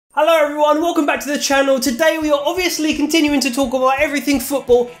Hello everyone, welcome back to the channel. Today we are obviously continuing to talk about everything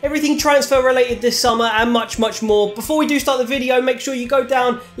football, everything transfer related this summer and much more. Before we do start the video, make sure you go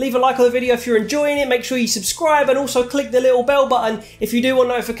down, leave a like on the video if you're enjoying it, make sure you subscribe and also click the little bell button if you do want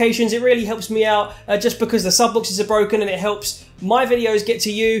notifications. It really helps me out just because the sub boxes are broken and it helps my videos get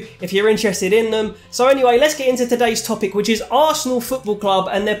to you if you're interested in them. So anyway, let's get into today's topic, which is Arsenal Football Club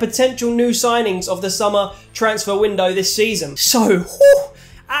and their potential new signings of the summer transfer window this season. So,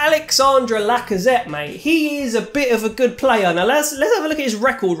 Alexandre Lacazette, mate, he is a bit of a good player. Now let's have a look at his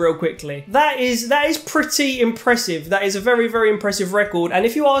record real quickly. That is pretty impressive. That is a very impressive record. And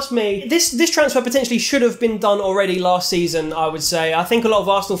if you ask me, this transfer potentially should have been done already last season, I would say. I think a lot of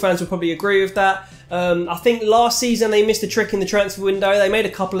Arsenal fans would probably agree with that. I think last season they missed a trick in the transfer window. They made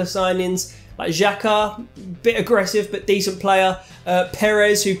a couple of signings, like Xhaka, bit aggressive but decent player.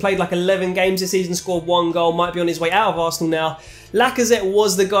 Perez, who played like 11 games this season, scored 1 goal, might be on his way out of Arsenal now. Lacazette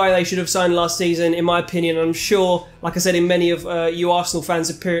was the guy they should have signed last season, in my opinion. I'm sure, like I said, in many of you Arsenal fans'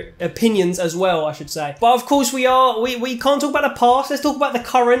 opinions as well, I should say. But of course, we can't talk about the past. Let's talk about the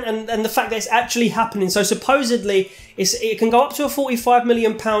current and the fact that it's actually happening. So supposedly, it can go up to a £45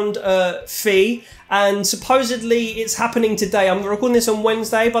 million fee, and supposedly it's happening today. I'm recording this on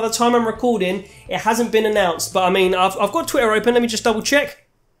Wednesday. By the time I'm recording, it hasn't been announced. But I mean, I've got Twitter open. Let me just double check.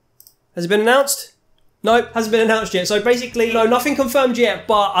 Has it been announced? No, hasn't been announced yet. So basically, no, nothing confirmed yet.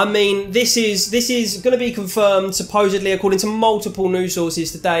 But I mean, this is going to be confirmed supposedly, according to multiple news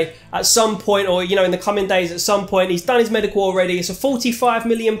sources today, at some point, or in the coming days, at some point. He's done his medical already. It's a £45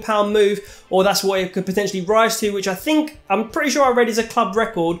 million move, or that's what it could potentially rise to, which I'm pretty sure I read is a club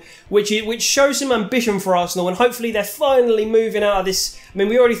record, which shows some ambition for Arsenal, and hopefully they're finally moving out of this. I mean,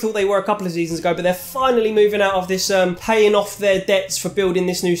 we already thought they were a couple of seasons ago, but they're finally moving out of this, paying off their debts for building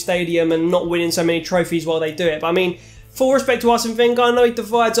this new stadium and not winning so many trophies while they do it. But I mean, full respect to Arsene Wenger. I know he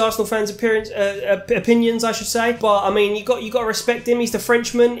divides Arsenal fans' opinions, I should say. But I mean, you got to respect him. He's the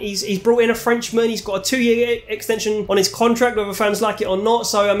Frenchman. He's brought in a Frenchman. He's got a 2-year extension on his contract, whether fans like it or not.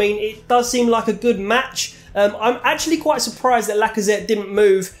 So I mean, it does seem like a good match. I'm actually quite surprised that Lacazette didn't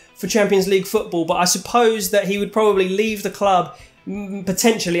move for Champions League football, but I suppose that he would probably leave the club.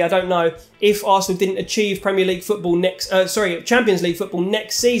 Potentially, I don't know, if Arsenal didn't achieve Premier League football Champions League football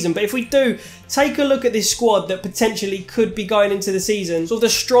next season. But if we do, take a look at this squad that potentially could be going into the season. Sort of the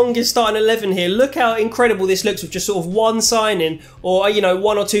strongest starting 11 here. Look how incredible this looks with just sort of one signing, or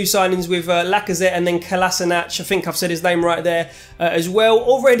 1 or 2 signings with Lacazette and then Kolasinac. I think I've said his name right there as well.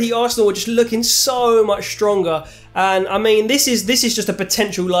 Already Arsenal are just looking so much stronger. And I mean, this is just a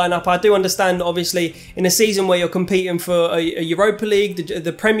potential lineup. I do understand, obviously, in a season where you're competing for a Europa League,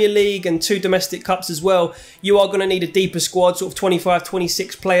 the Premier League, and 2 domestic cups as well, you are going to need a deeper squad, sort of 25,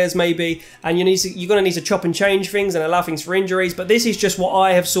 26 players maybe, and you're going to need to chop and change things and allow things for injuries. But this is just what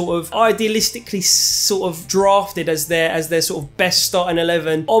I have sort of idealistically sort of drafted as their sort of best starting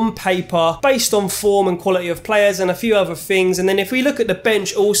 11 on paper, based on form and quality of players and a few other things. And then if we look at the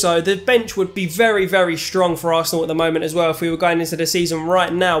bench also, the bench would be very strong for Arsenal at the moment as well if we were going into the season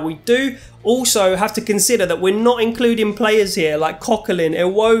right now. We do also have to consider that we're not including players here like Coquelin,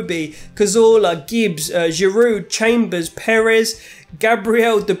 Iwobi, Cazorla, Gibbs, Giroud, Chambers, Perez,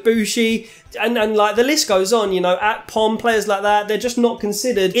 Gabriel, Debuchy, and like the list goes on, Akpom, players like that, they're just not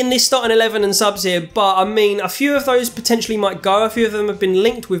considered in this starting 11 and subs here. But I mean, a few of those potentially might go. A few of them have been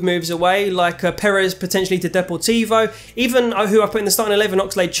linked with moves away, like Perez potentially to Deportivo, even who I put in the starting 11,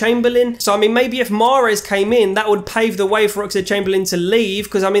 Oxlade-Chamberlain. So I mean, maybe if Mahrez came in, that would pave the way for Oxlade-Chamberlain to leave,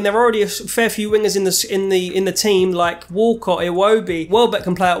 because I mean, there are already a fair few wingers in the team, like Walcott, Iwobi, Welbeck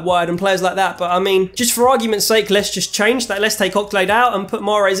can play out wide and players like that. But I mean, just for argument's sake, let's just change that. Let's take Oxlade out and put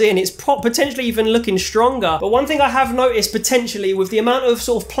Mahrez in. It's potentially even looking stronger. But one thing I have noticed potentially with the amount of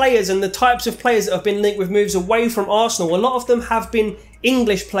sort of players and the types of players that have been linked with moves away from Arsenal, a lot of them have been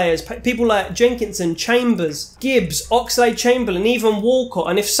English players, people like Jenkinson, Chambers, Gibbs, Oxlade-Chamberlain, even Walcott.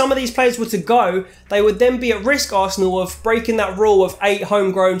 And if some of these players were to go, they would then be at risk, Arsenal, of breaking that rule of 8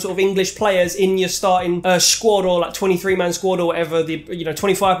 homegrown sort of English players in your starting squad, or like 23-man squad, or whatever the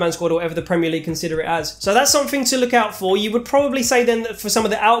 25-man squad, or whatever the Premier League consider it as. So that's something to look out for. You would probably say then that for some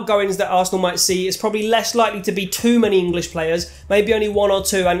of the outgoings that Arsenal might see, it's probably less likely to be too many English players, maybe only 1 or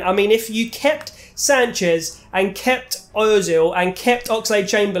 2. And I mean, if you kept Sanchez and kept Ozil and kept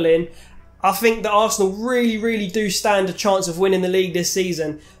Oxlade-Chamberlain, I think that Arsenal really do stand a chance of winning the league this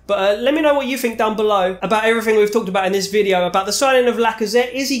season. But let me know what you think down below about everything we've talked about in this video, about the signing of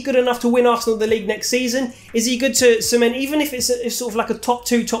Lacazette. Is he good enough to win Arsenal the league next season? Is he good to cement, even if it's sort of like a top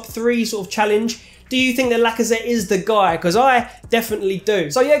 2, top 3 sort of challenge? Do you think that Lacazette is the guy? Because I definitely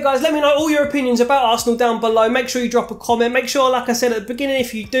do. So yeah, guys, let me know all your opinions about Arsenal down below. Make sure you drop a comment. Make sure, like I said at the beginning,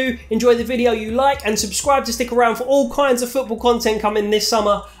 if you do enjoy the video, you like and subscribe to stick around for all kinds of football content coming this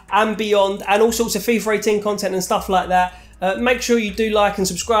summer and beyond, and all sorts of FIFA 18 content and stuff like that. Make sure you do like and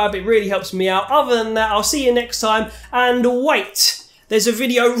subscribe. It really helps me out. Other than that, I'll see you next time. And wait, there's a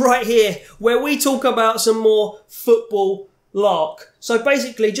video right here where we talk about some more football lark. So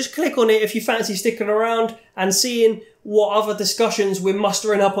basically, just click on it if you fancy sticking around and seeing what other discussions we're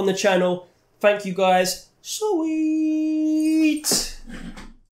mustering up on the channel. Thank you guys. Sweet.